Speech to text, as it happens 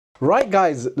Right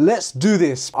guys, let's do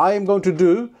this. I am going to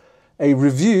do a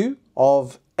review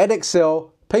of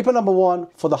Edexcel paper number 1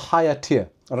 for the higher tier.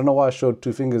 I don't know why I showed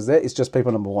 2 fingers there, it's just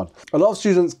paper number 1. A lot of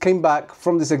students came back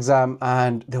from this exam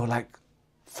and they were like,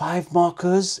 5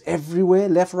 markers everywhere,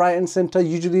 left, right and center.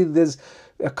 Usually there's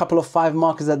a couple of 5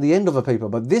 markers at the end of a paper,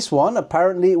 but this one,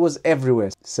 apparently it was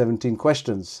everywhere. 17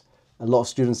 questions. A lot of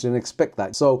students didn't expect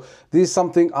that. So this is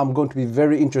something I'm going to be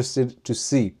very interested to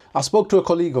see. I spoke to a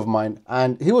colleague of mine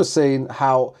and he was saying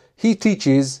how he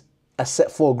teaches a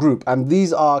set 4 group. And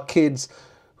these are kids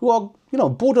who are,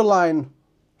 borderline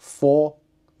 4.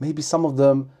 Maybe some of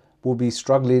them will be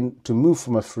struggling to move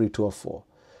from a 3 to a 4.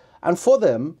 And for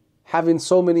them, having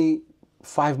so many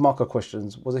 5 marker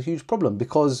questions was a huge problem,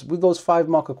 because with those 5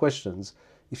 marker questions,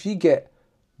 if you get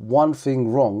one thing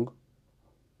wrong,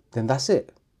 then that's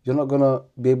it. You're not going to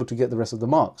be able to get the rest of the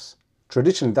marks.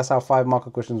 Traditionally, that's how 5 marker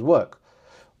questions work.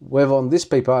 Whether on this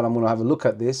paper, and I'm going to have a look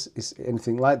at this, is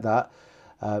anything like that,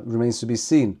 remains to be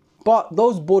seen. But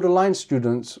those borderline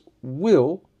students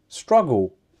will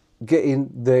struggle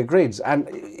getting their grades, and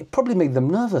it probably make them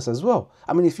nervous as well.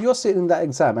 I mean, if you're sitting in that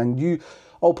exam and you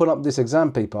open up this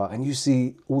exam paper and you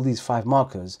see all these 5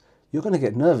 markers, you're going to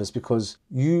get nervous because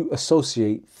you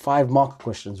associate 5 marker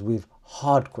questions with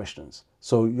hard questions.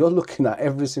 So you're looking at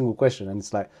every single question and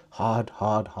it's like hard,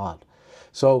 hard, hard.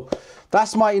 So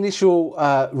that's my initial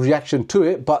reaction to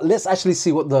it, but let's actually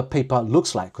see what the paper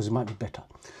looks like, because it might be better.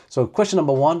 So question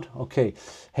number 1, okay,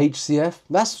 HCF,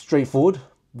 that's straightforward,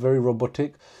 very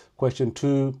robotic. Question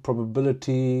 2,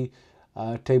 probability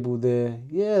table there.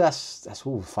 Yeah, that's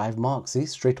all 5 marks. See,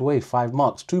 straight away 5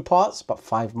 marks. 2 parts, but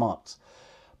 5 marks.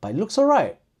 But it looks all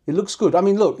right. It looks good. I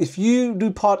mean, look, if you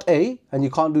do part A and you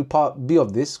can't do part B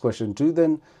of this question 2,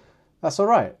 then that's all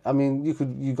right. I mean,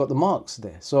 you got the marks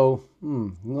there. So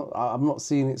I'm not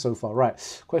seeing it so far.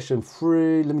 Right. Question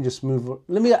 3. Let me just move on.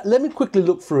 Let me quickly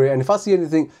look through it, and if I see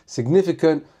anything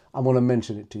significant, I'm going to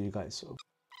mention it to you guys. So.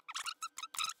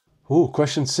 Oh,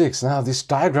 question 6. Now this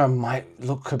diagram might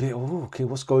look a bit, okay,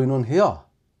 what's going on here?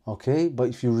 Okay, but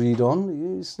if you read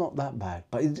on, it's not that bad.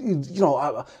 But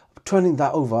turning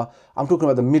that over, I'm talking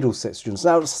about the middle set students.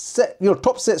 Now,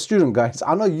 top set student guys,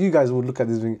 I know you guys would look at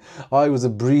this and think, oh, it was a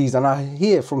breeze. And I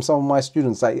hear from some of my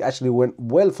students that it actually went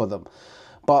well for them.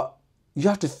 But you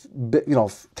have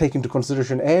to, take into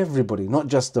consideration everybody, not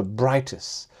just the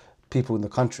brightest people in the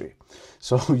country.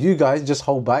 So you guys just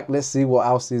hold back. Let's see what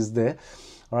else is there.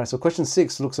 All right, so question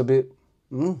 6 looks a bit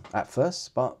at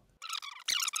first, but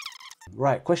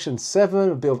right. Question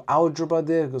 7, a bit of algebra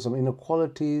there. Got some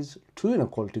inequalities, 2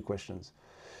 inequality questions.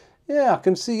 Yeah, I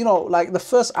can see, like the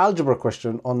first algebra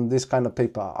question on this kind of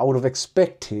paper, I would have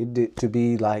expected it to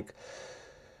be like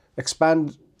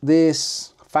expand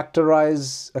this,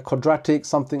 factorize a quadratic,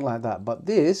 something like that. But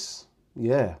this,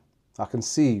 yeah, I can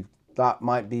see that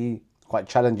might be quite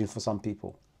challenging for some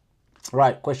people.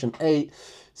 Right, question 8.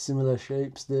 Similar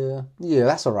shapes there. Yeah,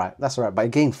 that's all right. That's all right. But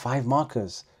again, 5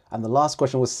 markers. And the last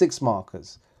question was 6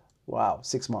 markers. Wow,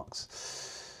 6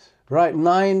 marks. Right,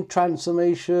 9,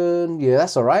 transformation. Yeah,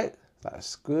 that's all right.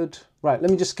 That's good. Right,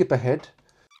 let me just skip ahead.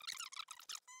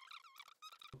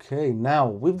 Okay, now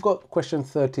we've got question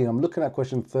 13. I'm looking at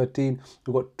question 13.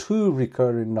 We've got 2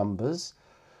 recurring numbers.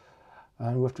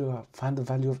 And we have to find the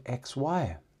value of x,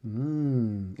 y.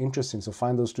 Interesting. So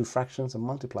find those 2 fractions and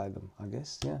multiply them, I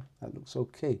guess. Yeah, that looks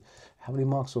okay. How many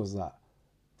marks was that?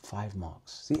 5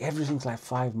 marks. See, everything's like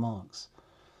 5 marks.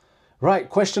 Right,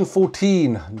 question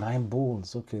 14. 9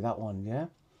 balls. Okay, that one, yeah.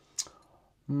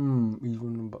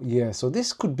 Even number. Yeah, so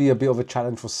this could be a bit of a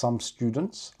challenge for some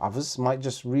students. Others might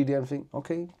just read it and think,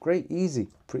 okay, great, easy,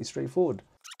 pretty straightforward.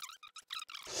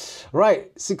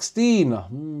 Right,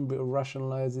 16. Bit of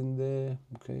rationalizing there.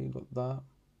 Okay, got that.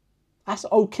 That's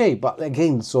okay, but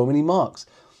again, so many marks.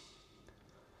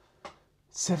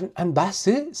 7, and that's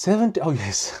it. 70. Oh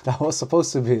yes, that was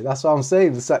supposed to be. That's what I'm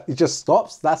saying. It just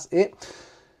stops. That's it.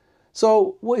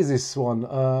 So what is this one?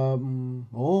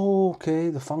 Okay,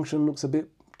 the function looks a bit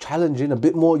challenging, a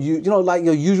bit more. Like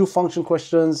your usual function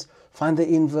questions. Find the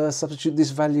inverse. Substitute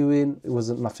this value in. It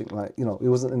wasn't nothing like. It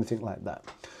wasn't anything like that.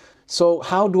 So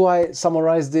how do I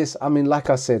summarize this? I mean,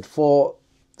 like I said, for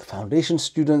the foundation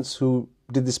students who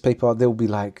did this paper, they'll be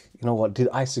like, what, did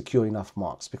I secure enough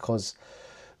marks? Because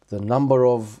the number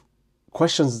of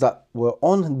questions that were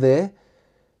on there,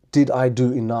 did I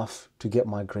do enough to get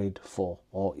my grade 4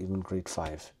 or even grade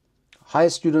 5? Higher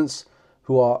students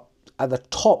who are at the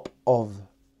top of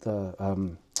the,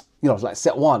 like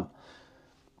set 1,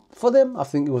 for them, I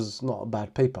think it was not a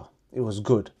bad paper. It was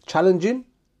good. Challenging,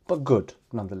 but good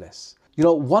nonetheless.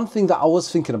 One thing that I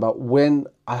was thinking about when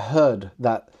I heard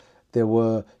that there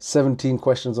were 17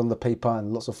 questions on the paper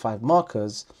and lots of 5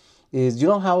 markers is, you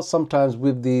know how sometimes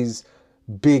with these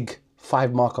big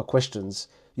 5 marker questions,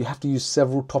 you have to use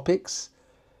several topics?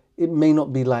 It may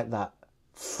not be like that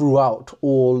throughout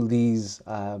all these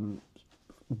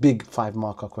big 5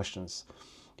 marker questions.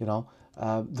 You know,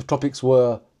 the topics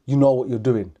were, you know what you're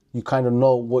doing. You kind of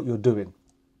know what you're doing.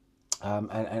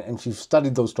 And if you've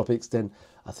studied those topics, then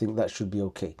I think that should be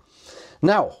okay.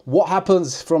 Now, what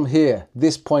happens from here,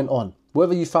 this point on?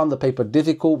 Whether you found the paper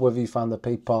difficult, whether you found the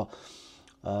paper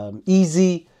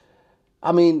easy,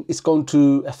 I mean, it's going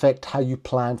to affect how you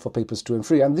plan for papers 2 and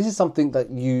 3. And this is something that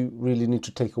you really need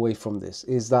to take away from this,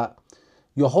 is that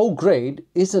your whole grade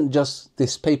isn't just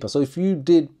this paper. So if you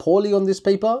did poorly on this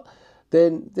paper,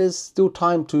 then there's still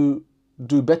time to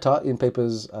do better in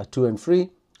papers 2 and 3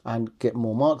 and get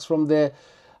more marks from there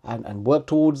and work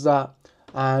towards that.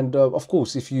 And of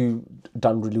course, if you've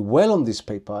done really well on this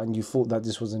paper and you thought that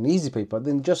this was an easy paper,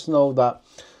 then just know that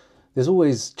there's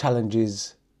always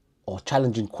challenges or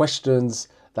challenging questions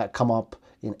that come up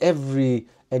in every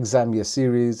exam year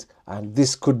series. And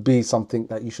this could be something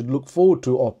that you should look forward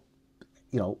to, or,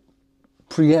 you know,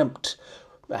 preempt.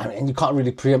 And you can't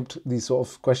really preempt these sort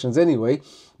of questions anyway,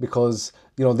 because,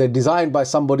 you know, they're designed by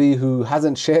somebody who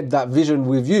hasn't shared that vision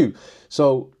with you.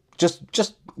 So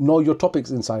just know your topics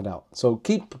inside out. So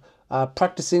keep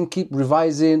practicing, keep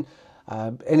revising.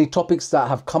 Any topics that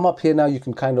have come up here now, you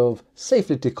can kind of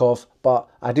safely tick off. But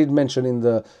I did mention in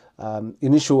the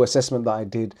initial assessment that I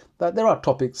did that there are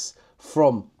topics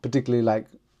from particularly like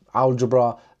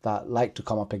algebra that like to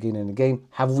come up again and again.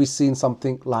 Have we seen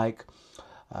something like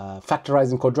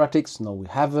factorizing quadratics? No, we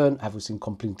haven't. Have we seen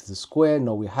completing the square?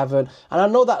 No, we haven't. And I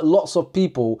know that lots of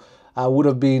people would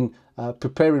have been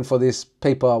preparing for this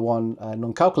paper 1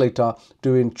 non-calculator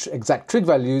doing exact trig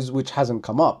values, which hasn't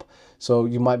come up. So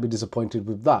you might be disappointed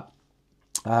with that.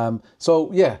 So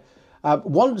yeah,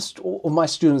 one of my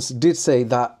students did say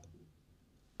that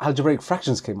algebraic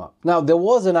fractions came up. Now, there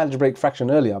was an algebraic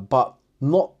fraction earlier, but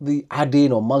not the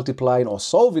adding or multiplying or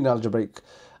solving algebraic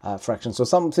fractions. So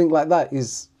something like that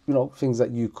is, you know, things that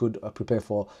you could prepare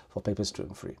for papers 2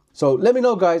 and 3. So let me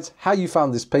know, guys, how you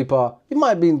found this paper. It might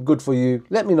have been good for you.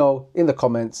 Let me know in the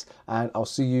comments, and I'll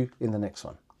see you in the next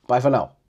one. Bye for now.